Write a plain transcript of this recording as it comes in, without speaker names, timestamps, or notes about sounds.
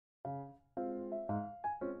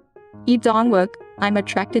Dong-wook, I'm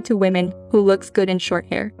attracted to women who looks good in short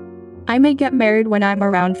hair. I may get married when I'm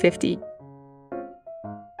around 50.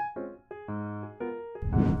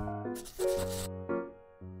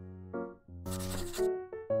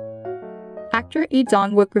 Actor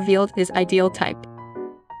Dong-wook revealed his ideal type.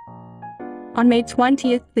 On May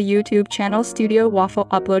 20th, the YouTube channel Studio Waffle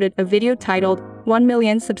uploaded a video titled 1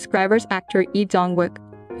 Million Subscribers Actor Dong-wook,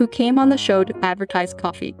 who came on the show to advertise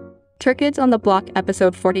coffee. Turkids on the Block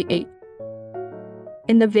episode 48.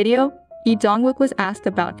 In the video, Dong-wook was asked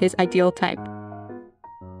about his ideal type.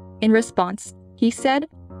 In response, he said,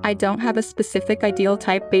 "I don't have a specific ideal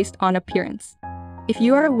type based on appearance. If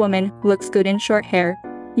you are a woman who looks good in short hair,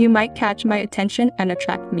 you might catch my attention and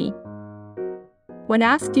attract me." When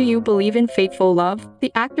asked, "Do you believe in fateful love?"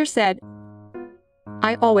 the actor said,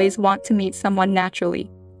 "I always want to meet someone naturally.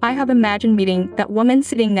 I have imagined meeting that woman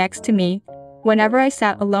sitting next to me whenever I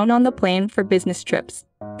sat alone on the plane for business trips,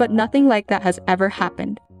 but nothing like that has ever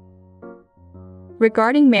happened."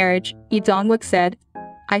 Regarding marriage, Dong-wook said,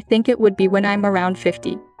 "I think it would be when I'm around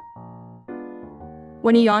 50.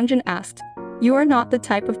 When Yeongjin asked, "You are not the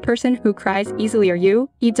type of person who cries easily, are you?"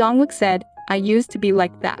 Dong-wook said, "I used to be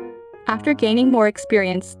like that. After gaining more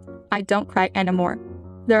experience, I don't cry anymore.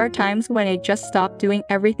 There are times when I just stopped doing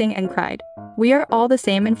everything and cried. We are all the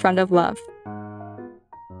same in front of love."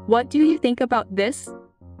 What do you think about this?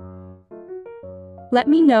 Let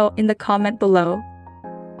me know in the comment below.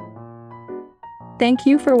 Thank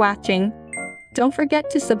you for watching. Don't forget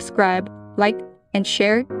to subscribe, like, and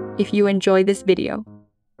share if you enjoy this video.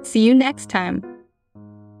 See you next time.